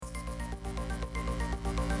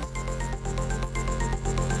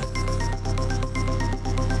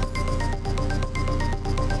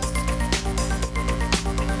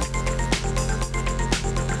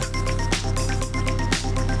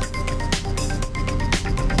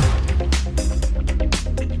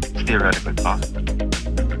theoretically possible.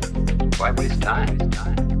 Why waste time?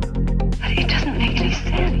 But it doesn't make any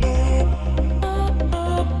sense.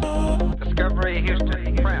 Discovery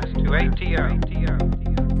Houston, press to ATO.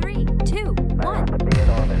 3, 2, 1.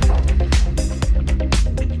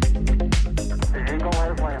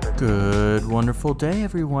 Good, wonderful day,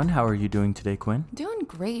 everyone. How are you doing today, Quinn? Doing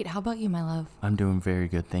great. How about you, my love? I'm doing very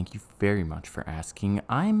good. Thank you very much for asking.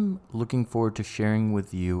 I'm looking forward to sharing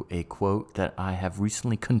with you a quote that I have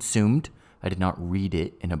recently consumed. I did not read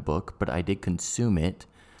it in a book, but I did consume it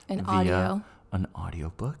An via audio. an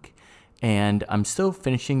audiobook. And I'm still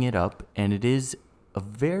finishing it up, and it is a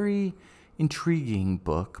very intriguing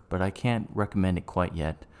book, but I can't recommend it quite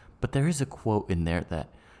yet. But there is a quote in there that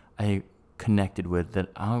I connected with that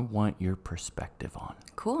I want your perspective on.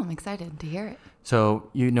 Cool. I'm excited to hear it. So,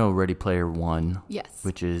 you know Ready Player One, Yes.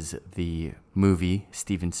 which is the movie.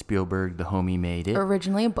 Steven Spielberg, the homie, made it.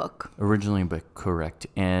 Originally a book. Originally a book, correct.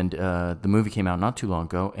 And the movie came out not too long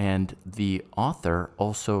ago, and the author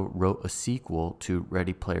also wrote a sequel to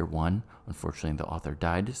Ready Player One. Unfortunately, the author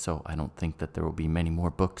died, so I don't think that there will be many more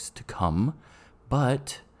books to come.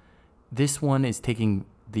 But this one is taking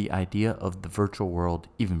the idea of the virtual world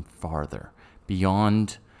even farther,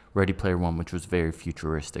 beyond Ready Player One, which was very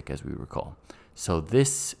futuristic, as we recall. So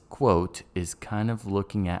this quote is kind of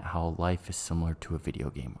looking at how life is similar to a video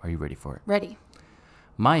game. Are you ready for it? Ready.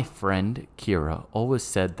 My friend Kira always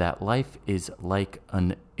said that life is like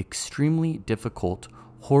an extremely difficult,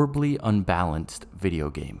 horribly unbalanced video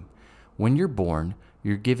game. When you're born,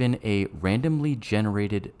 you're given a randomly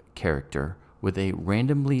generated character with a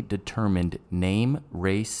randomly determined name,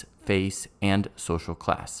 race, face, and social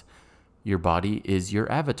class. Your body is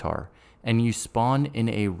your avatar, and you spawn in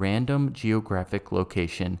a random geographic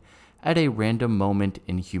location at a random moment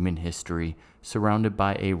in human history, surrounded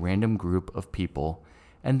by a random group of people,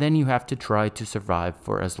 and then you have to try to survive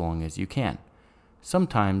for as long as you can.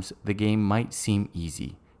 Sometimes the game might seem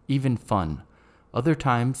easy, even fun. Other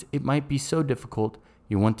times it might be so difficult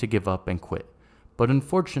you want to give up and quit. But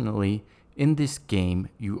unfortunately, in this game,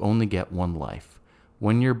 you only get one life.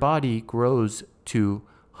 When your body grows to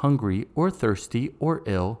hungry or thirsty or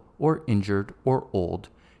ill or injured or old,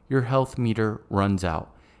 your health meter runs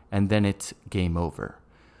out, and then it's game over.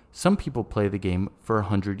 Some people play the game for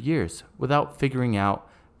 100 years without figuring out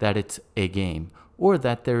that it's a game or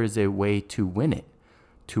that there is a way to win it.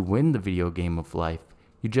 To win the video game of life,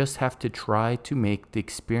 you just have to try to make the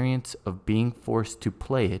experience of being forced to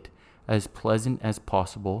play it as pleasant as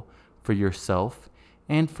possible for yourself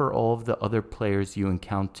and for all of the other players you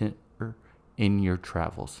encounter in your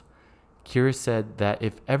travels. Kira said that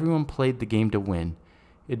if everyone played the game to win,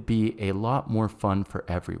 it'd be a lot more fun for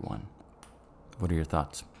everyone. What are your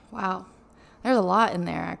thoughts? Wow. There's a lot in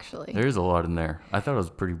there, actually. There's a lot in there. I thought it was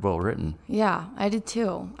pretty well written. Yeah, I did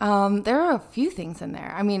too. There are a few things in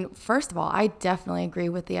there. I mean, first of all, I definitely agree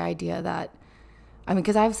with the idea that,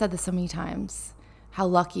 because I've said this so many times, how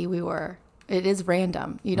lucky we were. It is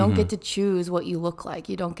random. You don't get to choose what you look like.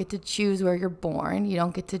 You don't get to choose where you're born. You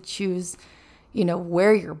don't get to choose,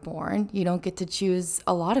 where you're born. You don't get to choose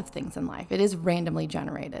a lot of things in life. It is randomly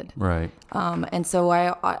generated. Right. And so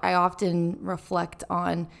I often reflect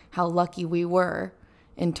on how lucky we were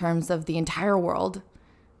in terms of the entire world,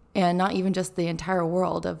 and not even just the entire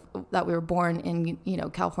world of that we were born in,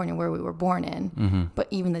 California, where we were born in, but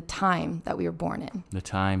even the time that we were born in. The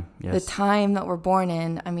time, yes. The time that we're born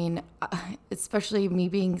in. I mean, especially me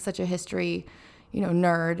being such a history,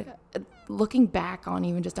 nerd, looking back on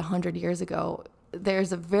even just 100 years ago,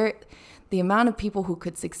 the amount of people who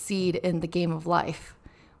could succeed in the game of life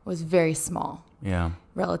was very small. Yeah.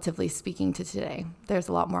 Relatively speaking to today. There's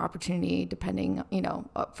a lot more opportunity depending,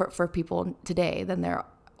 for people today than there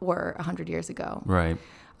were 100 years ago. Right.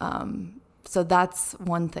 So that's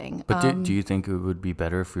one thing. But do you think it would be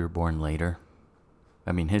better if we were born later?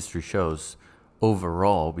 I mean, history shows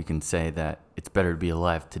overall we can say that it's better to be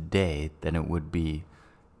alive today than it would be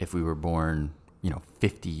if we were born,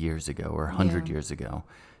 50 years ago or 100 years ago.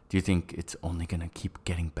 Do you think it's only going to keep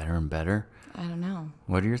getting better and better? I don't know.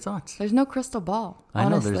 What are your thoughts? There's no crystal ball, honestly. I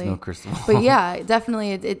know there's no crystal ball. But yeah,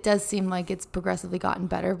 definitely it does seem like it's progressively gotten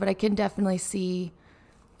better, but I can definitely see.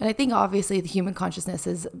 And I think obviously the human consciousness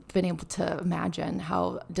has been able to imagine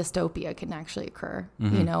how dystopia can actually occur.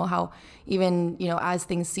 How even, as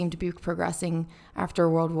things seem to be progressing after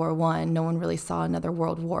World War I, no one really saw another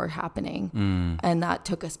world war happening. And that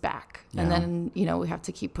took us back. Yeah. And then, we have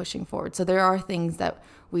to keep pushing forward. So there are things that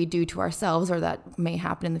we do to ourselves or that may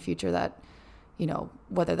happen in the future that,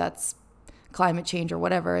 whether that's climate change or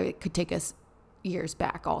whatever, it could take us years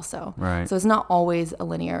back also. Right. So it's not always a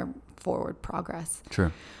linear forward progress.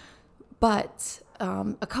 True. But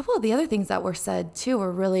a couple of the other things that were said too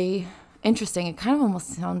were really interesting. It kind of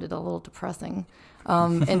almost sounded a little depressing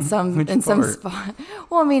in some spot.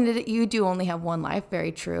 Well, I mean, you do only have one life,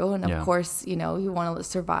 very true, and of course, you want to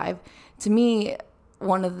survive. To me,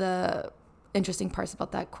 one of the interesting parts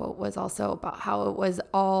about that quote was also about how it was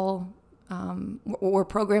all we're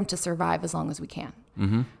programmed to survive as long as we can.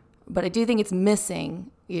 Mm-hmm. But I do think it's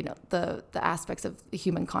missing, the aspects of the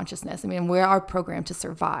human consciousness. I mean, we are programmed to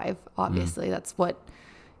survive. Obviously, that's what.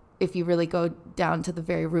 If you really go down to the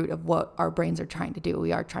very root of what our brains are trying to do,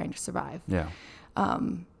 we are trying to survive. Yeah.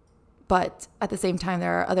 But at the same time,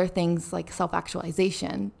 there are other things like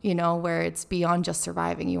self-actualization, where it's beyond just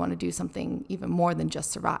surviving. You want to do something even more than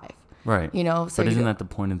just survive. Right. So but isn't that the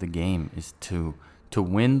point of the game, is to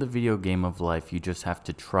win the video game of life, you just have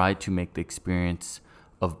to try to make the experience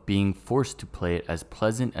of being forced to play it as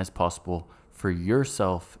pleasant as possible for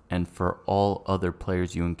yourself and for all other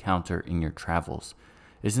players you encounter in your travels.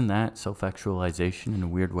 Isn't that self-actualization in a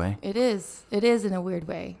weird way? It is. It is in a weird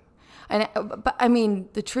way. But I mean,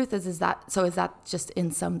 the truth is that just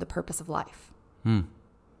in sum the purpose of life?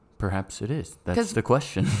 Perhaps it is. That's the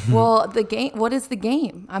question. Well, the game, what is the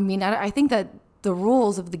game? I mean, I think that the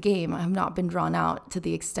rules of the game have not been drawn out to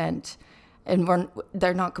the extent, and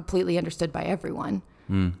they're not completely understood by everyone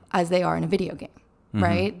as they are in a video game,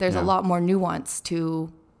 right? There's a lot more nuance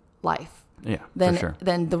to life. Yeah, than for sure.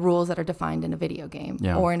 Than the rules that are defined in a video game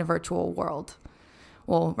or in a virtual world.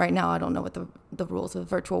 Well, right now I don't know what the rules of the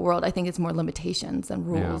virtual world. I think it's more limitations than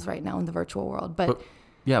rules right now in the virtual world. But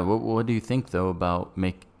what do you think though about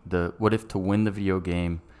what if to win the video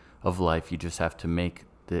game of life you just have to make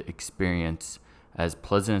the experience as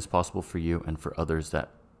pleasant as possible for you and for others that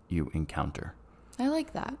you encounter? I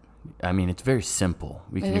like that. I mean, it's very simple.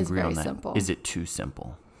 We can agree on that. Simple. Is it too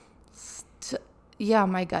simple? Yeah,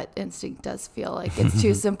 my gut instinct does feel like it's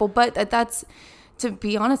too simple, but that's, to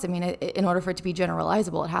be honest, I mean, in order for it to be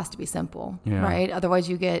generalizable, it has to be simple, right? Otherwise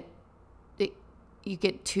you get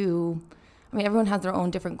too, I mean, everyone has their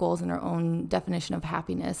own different goals and their own definition of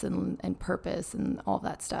happiness and purpose and all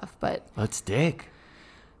that stuff, but let's dig.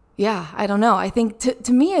 Yeah, I don't know. I think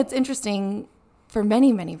to me, it's interesting for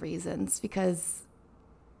many, many reasons, because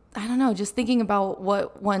I don't know, just thinking about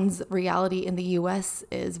what one's reality in the U.S.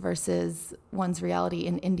 is versus one's reality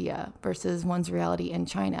in India versus one's reality in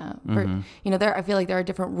China. Mm-hmm. I feel like there are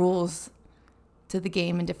different rules to the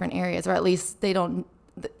game in different areas, or at least they don't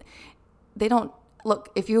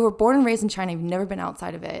look. If you were born and raised in China, you've never been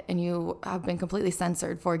outside of it, and you have been completely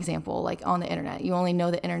censored, for example, like on the internet, you only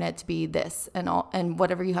know the internet to be this, and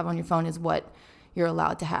whatever you have on your phone is what you're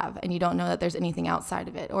allowed to have, and you don't know that there's anything outside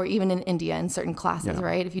of it, or even in India in certain classes,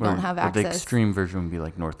 right? If you don't have access. The extreme version would be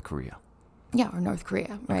like North Korea. Yeah, or North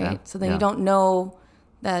Korea, right? Okay. So then you don't know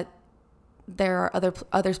that there are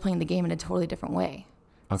others playing the game in a totally different way.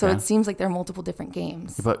 Okay. So it seems like there are multiple different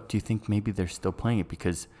games. Yeah, but do you think maybe they're still playing it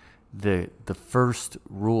because the first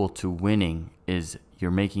rule to winning is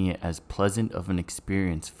you're making it as pleasant of an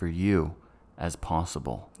experience for you as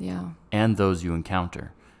possible. Yeah. And those you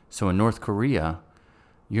encounter. So in North Korea,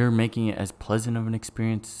 you're making it as pleasant of an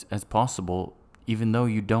experience as possible, even though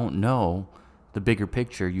you don't know the bigger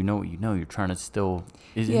picture. You know what you know. You're trying to still...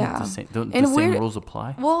 Isn't it the same? Don't the same rules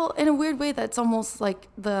apply? Well, in a weird way, that's almost like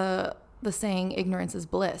the saying ignorance is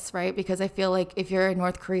bliss, right? Because I feel like if you're in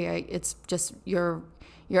North Korea, it's just you're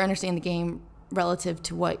understanding the game relative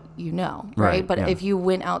to what you know, right? But if you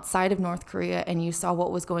went outside of North Korea and you saw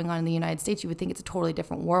what was going on in the United States, you would think it's a totally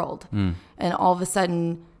different world. And all of a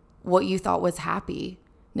sudden, what you thought was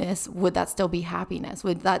happiness, would that still be happiness?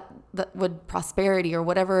 Would would prosperity or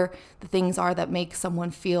whatever the things are that make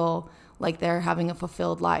someone feel like they're having a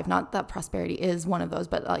fulfilled life? Not that prosperity is one of those,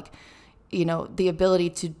 but like, the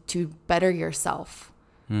ability to better yourself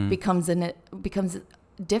becomes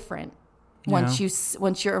different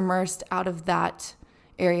once you're immersed out of that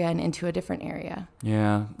area and into a different area.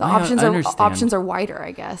 Yeah. The options are wider,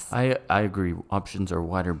 I guess. I agree. Options are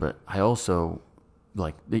wider, but I also...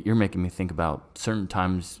 like you're making me think about certain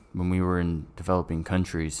times when we were in developing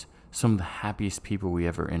countries, some of the happiest people we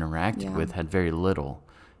ever interacted with had very little.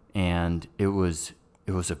 And it was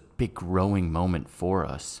a big growing moment for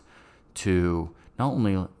us to not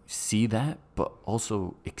only see that, but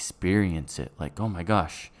also experience it. Like, oh my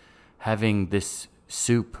gosh, having this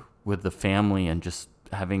soup with the family and just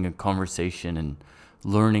having a conversation and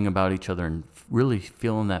learning about each other and really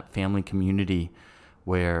feeling that family community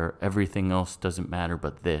where everything else doesn't matter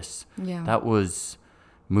but this. Yeah. That was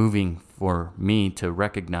moving for me to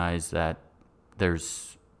recognize that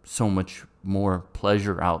there's so much more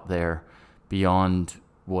pleasure out there beyond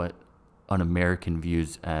what an American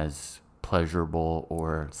views as pleasurable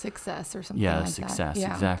or success or something like success. that.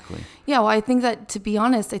 Yeah. Exactly. Yeah, well, I think that, to be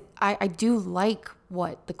honest, I do like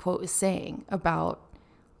what the quote is saying about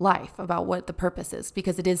life, about what the purpose is,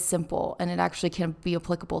 because it is simple and it actually can be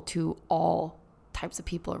applicable to all types of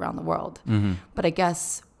people around the world. But I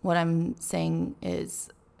guess what I'm saying is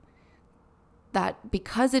that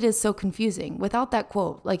because it is so confusing, without that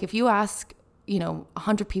quote, like if you ask,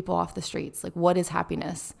 100 people off the streets, like, what is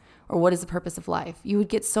happiness or what is the purpose of life, you would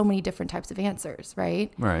get so many different types of answers,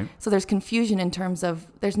 right? Right. So there's confusion in terms of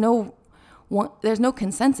there's no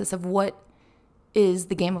consensus of what is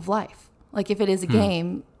the game of life. Like if it is a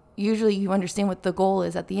game, usually you understand what the goal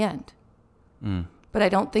is at the end. But I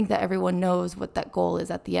don't think that everyone knows what that goal is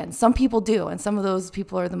at the end. Some people do, and some of those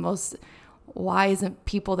people are the most wise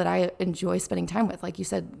people that I enjoy spending time with. Like you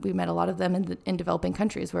said, we met a lot of them in developing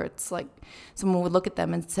countries where it's like someone would look at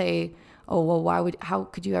them and say, oh, well, how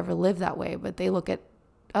could you ever live that way? But they look at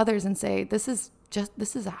others and say,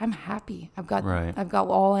 I'm happy. I've got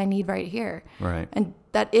all I need right here. Right. And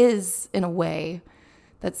that is, in a way,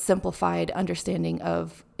 that simplified understanding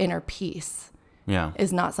of inner peace. Yeah.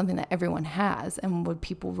 Is not something that everyone has, and would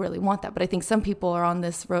people really want that? But I think some people are on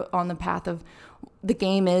the path of the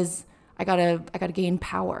game is I gotta gain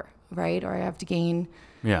power, right? Or I have to gain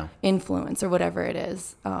influence or whatever it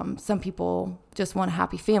is. Some people just want a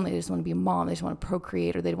happy family. They just want to be a mom. They just want to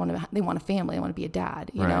procreate, or they want a family. They want to be a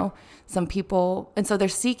dad. You know, some people, and so they're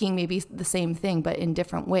seeking maybe the same thing, but in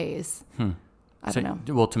different ways. I don't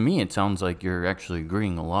know. Well, to me, it sounds like you're actually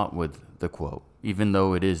agreeing a lot with the quote. Even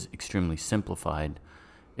though it is extremely simplified,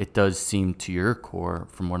 it does seem to your core,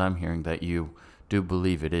 from what I'm hearing, that you do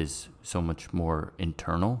believe it is so much more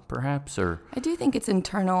internal, perhaps? Or I do think it's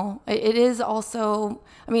internal. It is also,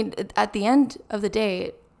 I mean, at the end of the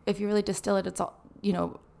day, if you really distill it, it's all,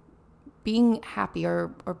 being happy or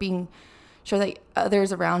being sure that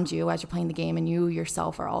others around you as you're playing the game and you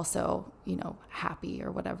yourself are also, happy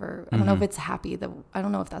or whatever. I don't know if it's happy. I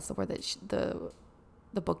don't know if that's the word that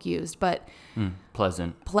the book used, but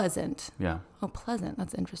pleasant. Yeah. Oh, pleasant.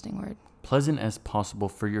 That's an interesting word. Pleasant as possible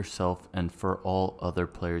for yourself and for all other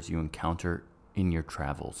players you encounter in your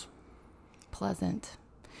travels. Pleasant.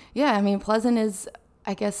 Yeah, I mean, pleasant is,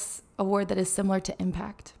 I guess, a word that is similar to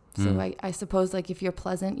impact. So I suppose, like, if you're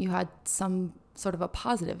pleasant, you had some sort of a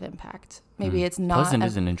positive impact. Maybe it's not. Pleasant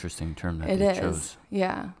is an interesting term that they chose.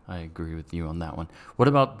 Yeah. I agree with you on that one. What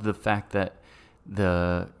about the fact that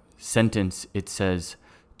the sentence, it says,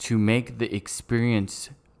 to make the experience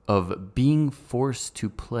of being forced to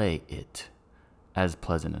play it as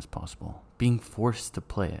pleasant as possible. Being forced to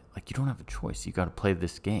play it. Like, you don't have a choice. You got to play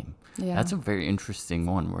this game. Yeah. That's a very interesting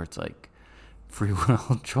one where it's like free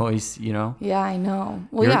will choice, Yeah, I know.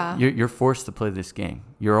 Well, You're forced to play this game.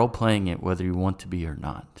 You're all playing it whether you want to be or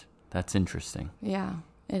not. That's interesting. Yeah,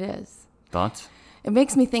 it is. Thoughts? It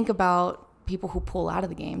makes me think about people who pull out of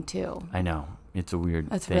the game, too. I know. It's a weird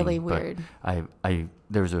That's thing. really weird. But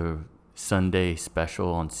there's a Sunday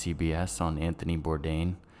special on CBS on Anthony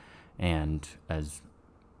Bourdain, and as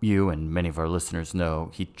you and many of our listeners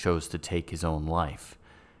know, he chose to take his own life.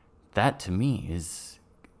 That, to me, is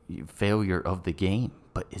failure of the game.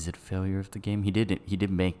 But is it failure of the game? He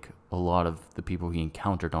did make a lot of the people he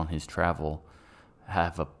encountered on his travel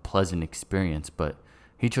have a pleasant experience, but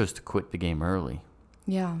he chose to quit the game early.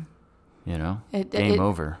 Yeah. Game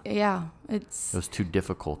over. Yeah. It was too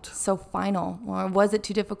difficult. So final. Or was it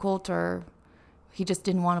too difficult, or he just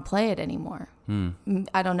didn't want to play it anymore?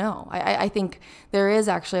 I don't know. I think there is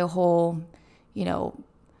actually a whole,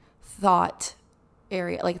 thought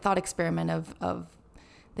area, like thought experiment of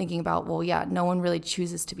thinking about, well, yeah, no one really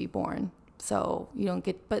chooses to be born. So you don't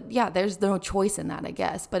get, but yeah, there's no choice in that, I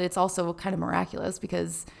guess. But it's also kind of miraculous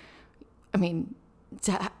because, I mean,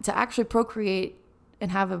 to actually procreate and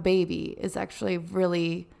have a baby is actually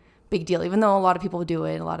really big deal, even though a lot of people do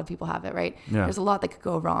it, a lot of people have it, right? Yeah. There's a lot that could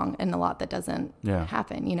go wrong and a lot that doesn't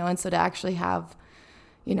happen, and so to actually have,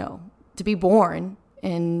 to be born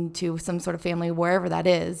into some sort of family, wherever that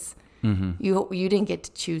is, you didn't get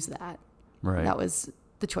to choose that. Right. That was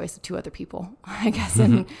the choice of two other people, I guess.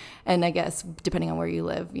 And I guess depending on where you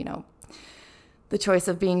live, the choice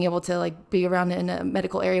of being able to like be around in a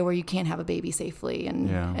medical area where you can't have a baby safely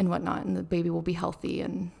and whatnot, and the baby will be healthy,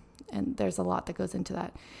 and there's a lot that goes into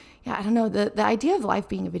that. Yeah, I don't know. The idea of life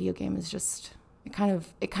being a video game is just it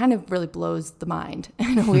kind of really blows the mind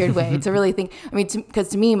in a weird way to really think. I mean, because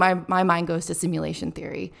to me, my mind goes to simulation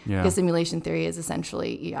theory. Yeah. Because simulation theory is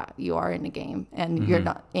essentially, you are in a game and you're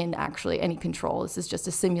not in actually any control. This is just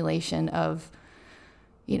a simulation of,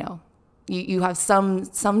 you have some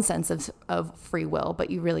sense of free will, but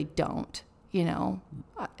you really don't. you know,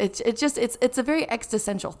 it's a very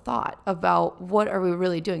existential thought about what are we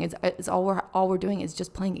really doing? Is all we're doing is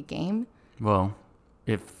just playing a game? Well,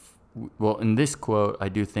 in this quote, I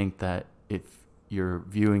do think that if you're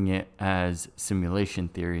viewing it as simulation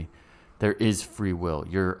theory, there is free will.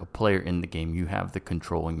 You're a player in the game. You have the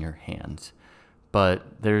control in your hands.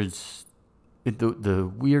 But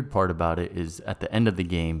the weird part about it is at the end of the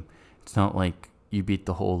game, it's not like you beat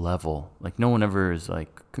the whole level. Like, no one ever is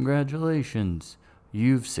like, congratulations,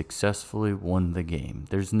 you've successfully won the game.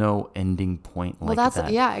 There's no ending point like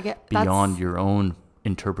that. Yeah, I get beyond your own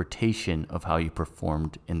interpretation of how you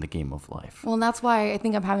performed in the game of life. Well, and that's why I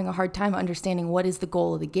think I'm having a hard time understanding what is the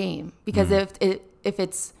goal of the game. Because if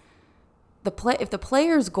the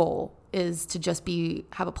player's goal is to just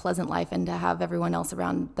have a pleasant life and to have everyone else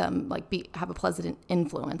around them have a pleasant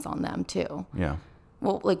influence on them too. Yeah.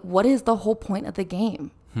 Well, like, what is the whole point of the game?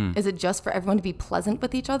 Is it just for everyone to be pleasant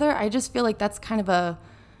with each other? I just feel like that's kind of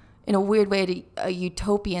in a weird way, a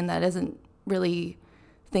utopian that doesn't really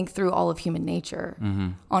think through all of human nature,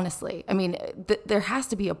 honestly. I mean, there has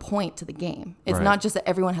to be a point to the game. It's Right. not just that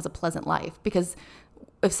everyone has a pleasant life, because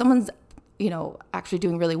if someone's, you know, actually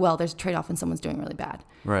doing really well, there's a trade-off when someone's doing really bad.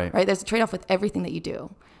 Right. Right? There's a trade-off with everything that you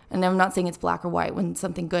do. And I'm not saying it's black or white. When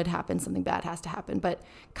something good happens, something bad has to happen, but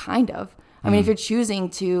kind of. I mean, if you're choosing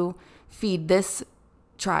to feed this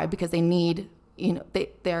tribe because they need, you know,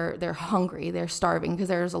 they're hungry, they're starving, because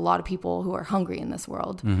there's a lot of people who are hungry in this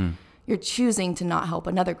world. You're choosing to not help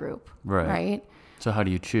another group. Right? So how do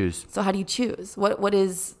you choose? So how do you choose? What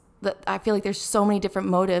is that? I feel like there's so many different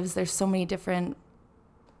motives. There's so many different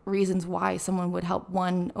reasons why someone would help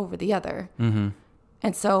one over the other.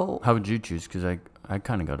 And so How would you choose? Because I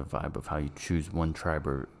kind of got a vibe of how you choose one tribe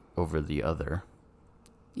over the other.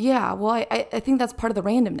 yeah, well, I think that's part of the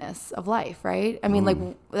randomness of life, right? I mean, like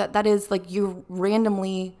that is like you're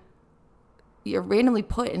randomly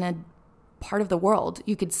put in a part of the world.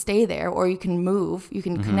 You could stay there, or you can move. You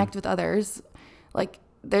can connect with others. Like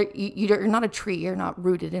you're not a tree. You're not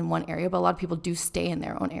rooted in one area, but a lot of people do stay in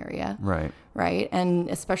their own area. Right. Right. And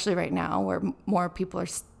especially right now, where more people are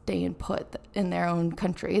staying put in their own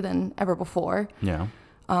country than ever before. Yeah.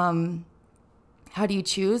 How do you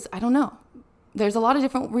choose? I don't know. There's a lot of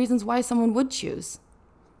different reasons why someone would choose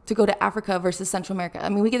to go to Africa versus Central America. I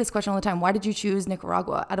mean, we get this question all the time. Why did you choose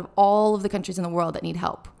Nicaragua out of all of the countries in the world that need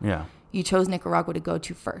help? Yeah. You chose Nicaragua to go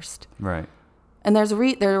to first. Right. And there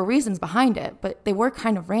are reasons behind it, but they were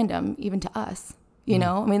kind of random even to us. You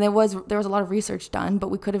know, I mean, there was a lot of research done, but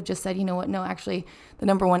we could have just said, you know what? No, actually, the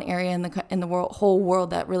number one area in the whole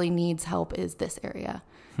world that really needs help is this area.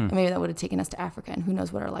 And maybe that would have taken us to Africa, and who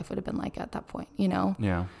knows what our life would have been like at that point. You know.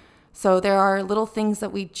 Yeah. So there are little things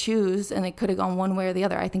that we choose, and it could have gone one way or the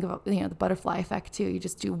other. I think about, you know, the butterfly effect too. You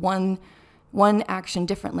just do one action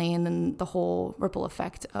differently, and then the whole ripple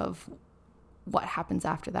effect of what happens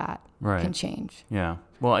after that can change. Yeah.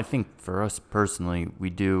 Well, I think for us personally, we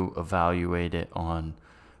do evaluate it on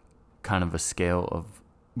kind of a scale of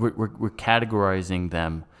we're categorizing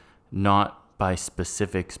them not by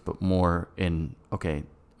specifics, but more in, okay,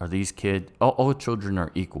 are these kids, all children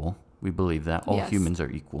are equal. We believe that all humans are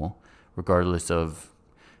equal, regardless of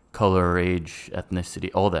color, age, ethnicity,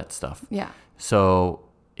 all that stuff. Yeah. So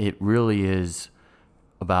it really is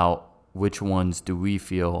about which ones do we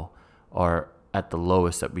feel are at the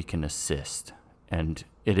lowest that we can assist. And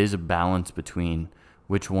it is a balance between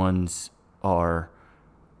which ones are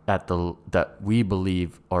that we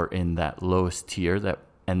believe are in that lowest tier,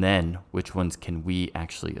 and then which ones can we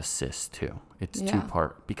actually assist to. It's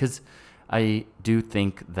two-part, because I do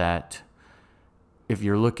think that if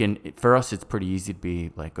you're looking, for us, it's pretty easy to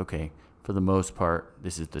be like, okay, for the most part,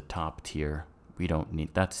 this is the top tier. We don't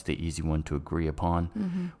need, that's the easy one to agree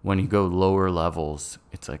upon. When you go lower levels,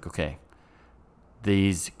 it's like, okay,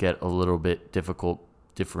 these get a little bit difficult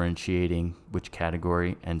differentiating which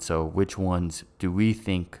category. And so which ones do we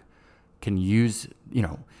think can use, you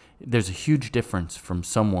know, there's a huge difference from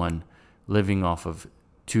someone living off of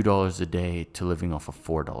 $2 a day to living off of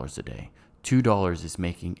 $4 a day. $2 is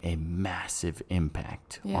making a massive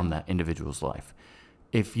impact on that individual's life.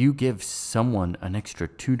 If you give someone an extra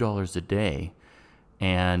 $2 a day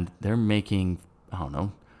and they're making, I don't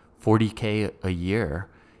know, $40K a year,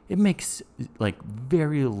 it makes like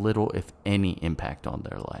very little, if any, impact on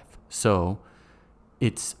their life. So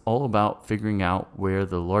it's all about figuring out where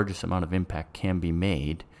the largest amount of impact can be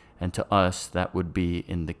made. And to us, that would be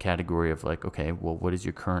in the category of like, okay, well, what is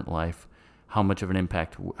your current life? How much of an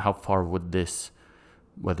impact, how far would this,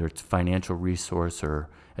 whether it's financial resource or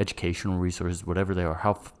educational resources, whatever they are,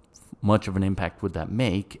 how much of an impact would that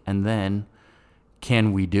make? And then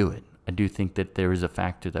can we do it? I do think that there is a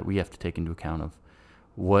factor that we have to take into account of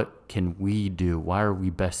what can we do? Why are we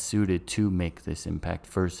best suited to make this impact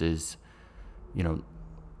versus,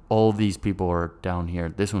 all these people are down here.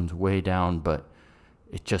 This one's way down, but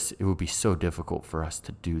it would be so difficult for us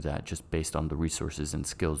to do that just based on the resources and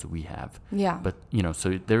skills we have. Yeah. But,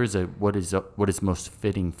 so there is what is most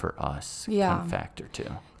fitting for us kind of factor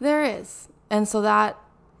too. There is. And so that,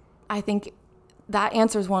 I think that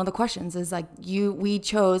answers one of the questions is like we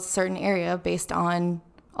chose certain area based on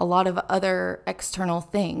a lot of other external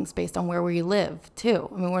things based on where we live too.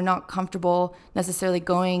 I mean, we're not comfortable necessarily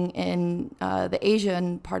going in the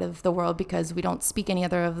Asian part of the world because we don't speak any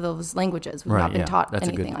other of those languages. We've not been taught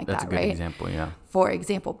anything like that, right? That's a good example, yeah. For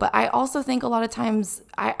example. But I also think a lot of times,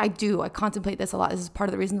 I contemplate this a lot. This is part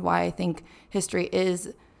of the reason why I think history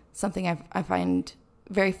is something I find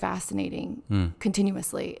very fascinating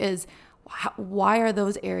continuously is why are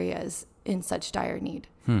those areas in such dire need,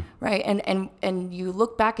 right? And you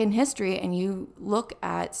look back in history and you look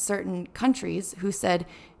at certain countries who said,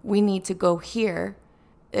 we need to go here.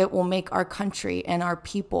 It will make our country and our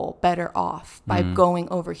people better off by going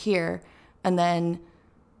over here. And then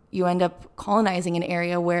you end up colonizing an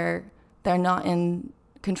area where they're not in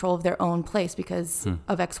control of their own place because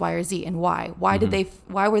of X, Y, or Z. And why? Why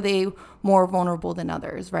were they more vulnerable than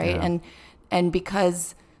others, right? Yeah. And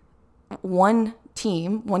because one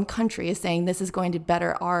country is saying this is going to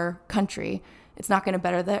better our country, it's not going to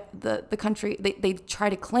better the country. They try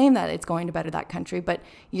to claim that it's going to better that country, but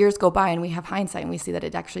years go by and we have hindsight and we see that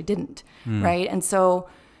it actually didn't, right? And so,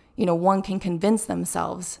 one can convince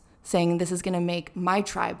themselves saying this is going to make my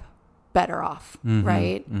tribe better off,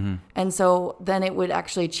 right? And so then it would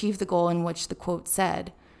actually achieve the goal in which the quote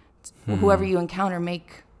said, whoever you encounter,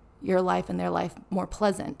 make your life and their life more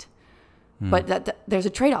pleasant. But that there's a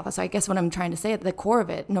trade-off. So I guess what I'm trying to say at the core of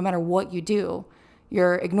it, no matter what you do,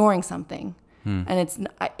 you're ignoring something.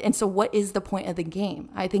 And so what is the point of the game?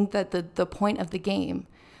 I think that the point of the game,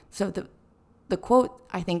 so the quote,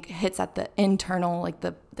 I think, hits at the internal, like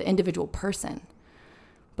the individual person.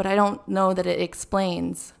 But I don't know that it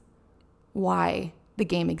explains why the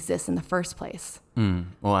game exists in the first place.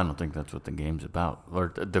 Well, I don't think that's what the game's about,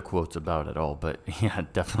 or the quote's about at all. But yeah,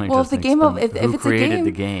 definitely. Well, if the game of if who it's created a game,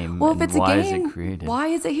 the game, well, if and it's why a game, is it created? Why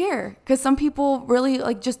is it here? Because some people really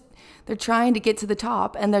they're trying to get to the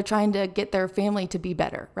top and they're trying to get their family to be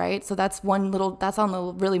better, right? So that's on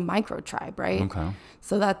the really micro tribe, right? Okay.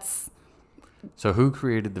 So who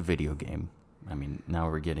created the video game? I mean, now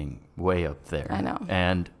we're getting way up there. I know.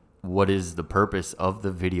 And what is the purpose of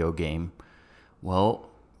the video game? Well,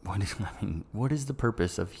 what is the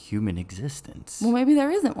purpose of human existence? Well, maybe there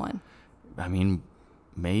isn't one. I mean,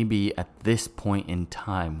 maybe at this point in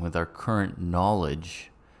time, with our current knowledge,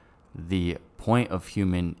 the point of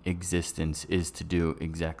human existence is to do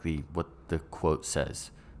exactly what the quote says,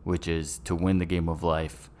 which is to win the game of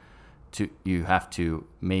life. You have to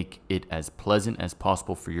make it as pleasant as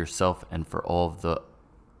possible for yourself and for all of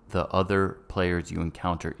the other players you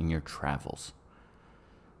encounter in your travels.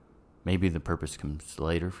 Maybe the purpose comes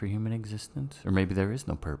later for human existence, or maybe there is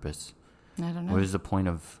no purpose. I don't know. What is the point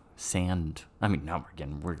of sand? I mean, now we're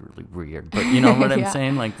getting really weird, but you know what I'm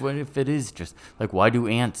saying? Like, what if it is just like, why do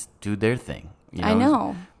ants do their thing? I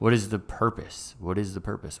know. What is the purpose? What is the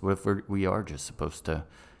purpose? What if we are just supposed to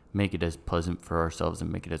make it as pleasant for ourselves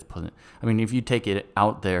and make it as pleasant? I mean, if you take it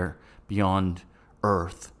out there beyond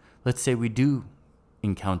Earth, let's say we do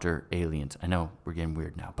encounter aliens. I know we're getting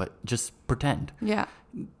weird now, but just pretend. Yeah.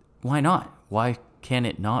 Why not? Why can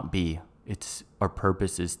it not be? Our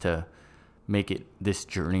purpose is to make this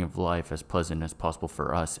journey of life as pleasant as possible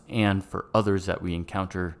for us and for others that we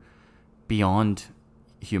encounter beyond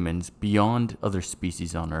humans, beyond other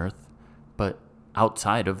species on Earth, but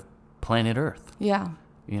outside of planet Earth. Yeah.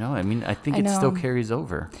 I mean, I think it still carries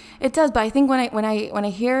over. It does, but I think when I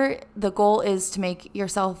hear the goal is to make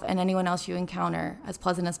yourself and anyone else you encounter as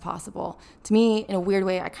pleasant as possible, to me, in a weird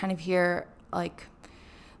way, I kind of hear like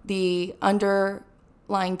the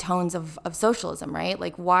underlying tones of socialism, right?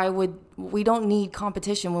 Like, we don't need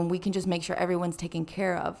competition when we can just make sure everyone's taken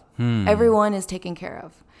care of. Everyone is taken care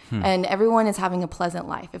of. And everyone is having a pleasant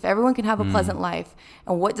life. If everyone can have a pleasant life,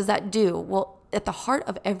 and what does that do? Well, at the heart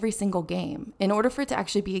of every single game, in order for it to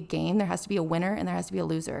actually be a game, there has to be a winner and there has to be a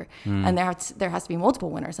loser. And there has to be multiple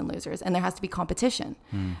winners and losers, and there has to be competition.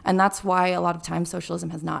 And that's why a lot of times socialism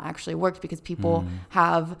has not actually worked, because people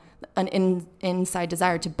have an inside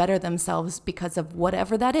desire to better themselves because of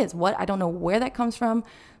whatever that is. I don't know where that comes from.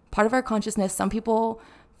 Part of our consciousness. Some people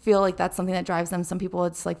feel like that's something that drives them. Some people,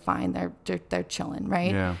 it's like fine, they're chilling,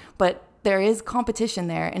 right? Yeah. But there is competition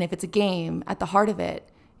there, and if it's a game, at the heart of it,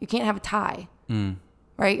 you can't have a tie.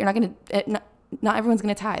 right? You're not going to, not everyone's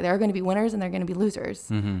going to tie. There are going to be winners and there are going to be losers.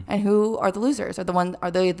 And who are the losers?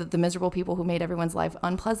 Are they the miserable people who made everyone's life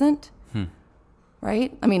unpleasant?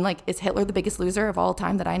 Right? I mean, like, is Hitler the biggest loser of all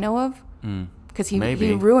time that I know of? Because he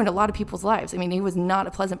ruined a lot of people's lives. I mean, he was not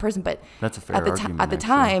a pleasant person, but that's a fair argument, at the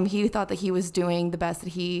time, he thought that he was doing the best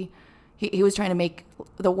that he was trying to make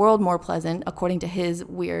the world more pleasant according to his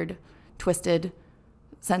weird, twisted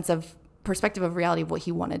sense of perspective of reality of what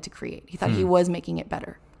he wanted to create. He thought he was making it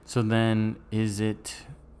better. So then is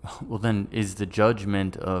the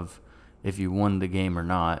judgment of if you won the game or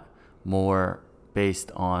not more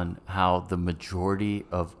based on how the majority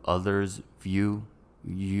of others view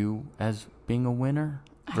you as being a winner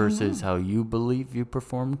versus how you believe you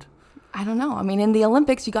performed? I don't know. I mean, in the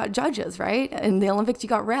Olympics, you got judges, right? In the Olympics, you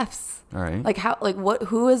got refs. All right. Like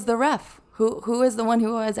who is the ref? Who is the one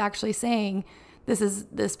who is actually saying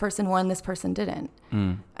this person won, this person didn't?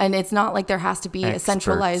 And it's not like there has to be a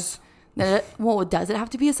centralized. Well, does it have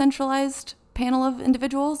to be a centralized panel of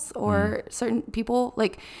individuals or certain people?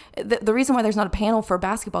 Like the reason why there's not a panel for a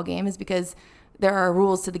basketball game is because there are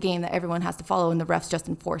rules to the game that everyone has to follow, and the refs just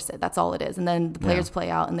enforce it. That's all it is. And then the players play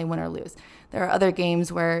out and they win or lose. There are other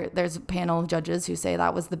games where there's a panel of judges who say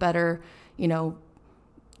that was the better,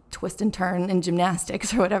 twist and turn in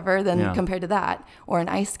gymnastics or whatever than compared to that, or in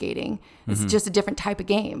ice skating. It's just a different type of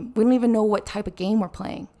game. We don't even know what type of game we're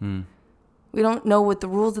playing. We don't know what the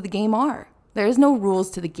rules of the game are. There is no rules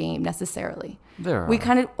to the game necessarily. There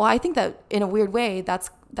are. I think that in a weird way, that's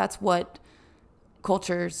what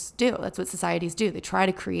cultures do. That's what societies do. They try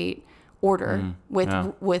to create order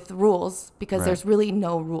with rules because there's really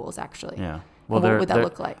no rules actually. Yeah. Well, what would that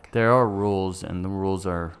look like? There are rules, and the rules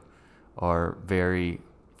are very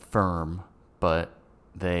firm, but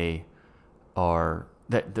they are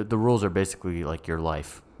the rules are basically like your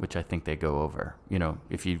life, which I think they go over.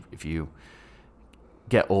 If you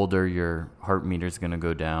get older, your heart meter is going to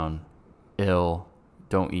go down. Ill,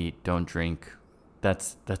 don't eat, don't drink.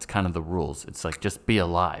 That's kind of the rules. It's like just be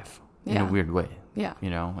alive in a weird way. Yeah.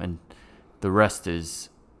 And the rest is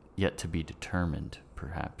yet to be determined,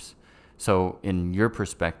 perhaps. So in your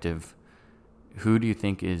perspective, who do you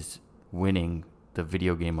think is winning the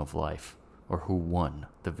video game of life, or who won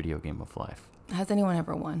the video game of life? Has anyone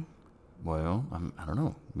ever won? Well, I don't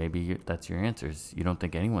know. Maybe that's your answers. You don't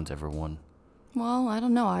think anyone's ever won? Well, I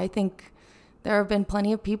don't know. I think there have been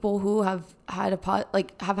plenty of people who have had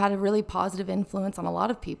a really positive influence on a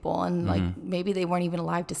lot of people, and like maybe they weren't even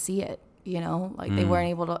alive to see it. They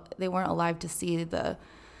weren't alive to see the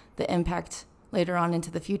impact later on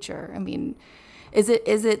into the future. I mean, is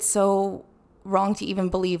it so wrong to even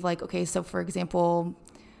believe, like, okay, so for example,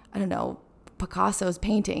 I don't know, Picasso's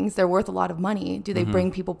paintings, they're worth a lot of money. Do they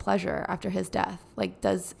bring people pleasure after his death? Like,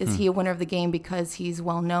 is he a winner of the game because he's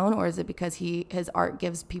well known, or is it because his art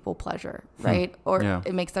gives people pleasure, right? Or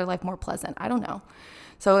it makes their life more pleasant? I don't know.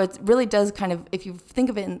 So it really does kind of, if you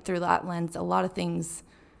think of it through that lens, a lot of things,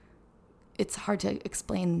 it's hard to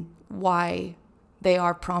explain why they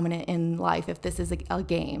are prominent in life if this is a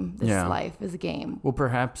game. Life is a game. Well,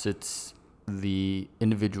 perhaps it's the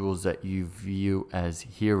individuals that you view as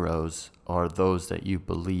heroes are those that you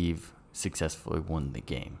believe successfully won the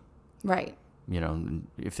game. Right.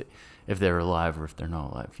 If they're alive or if they're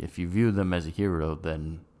not alive. If you view them as a hero,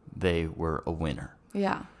 then they were a winner.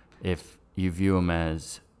 Yeah. If you view them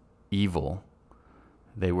as evil,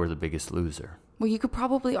 they were the biggest loser. Well, you could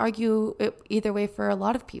probably argue it either way for a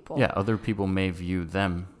lot of people. Yeah, other people may view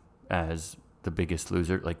them as the biggest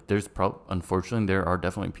loser. Like, unfortunately, there are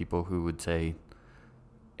definitely people who would say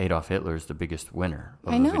Adolf Hitler is the biggest winner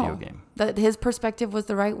of the video game. That his perspective was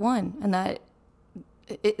the right one, and that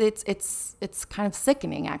it's kind of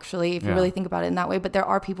sickening, actually, if you really think about it in that way. But there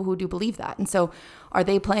are people who do believe that, and so are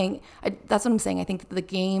they playing? That's what I'm saying. I think that the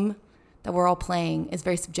game that we're all playing is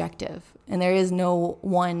very subjective, and there is no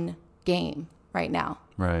one game right now.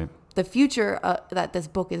 Right. The future that this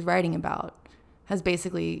book is writing about has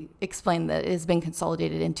basically explained that it has been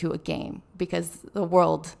consolidated into a game because the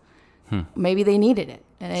world, maybe they needed it.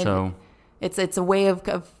 And it's a way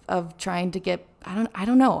of trying to get, I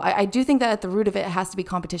don't know. I do think that at the root of it has to be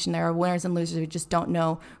competition. There are winners and losers who just don't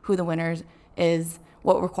know who the winner is,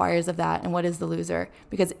 what requires of that, and what is the loser.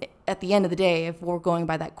 Because at the end of the day, if we're going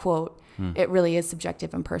by that quote, it really is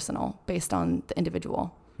subjective and personal based on the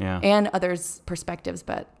individual and others' perspectives.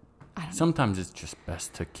 But I don't know. Sometimes it's just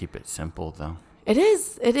best to keep it simple, though. It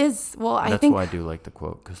is. Well, I think that's why I do like the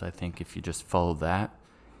quote, because I think if you just follow that,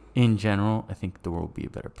 in general, I think the world will be a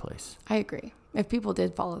better place. I agree. If people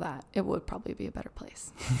did follow that, it would probably be a better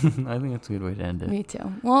place. I think that's a good way to end it. Me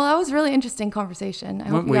too. Well, that was a really interesting conversation. I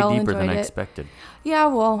hope Went you way all deeper enjoyed than I it. expected. Yeah,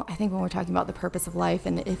 well, I think when we're talking about the purpose of life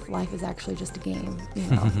and if life is actually just a game,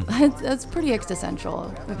 it's pretty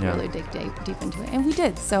existential if you really dig deep into it. And we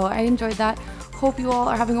did. So I enjoyed that. Hope you all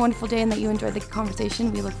are having a wonderful day and that you enjoyed the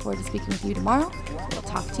conversation. We look forward to speaking with you tomorrow. We'll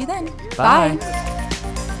talk to you then. Bye. Bye.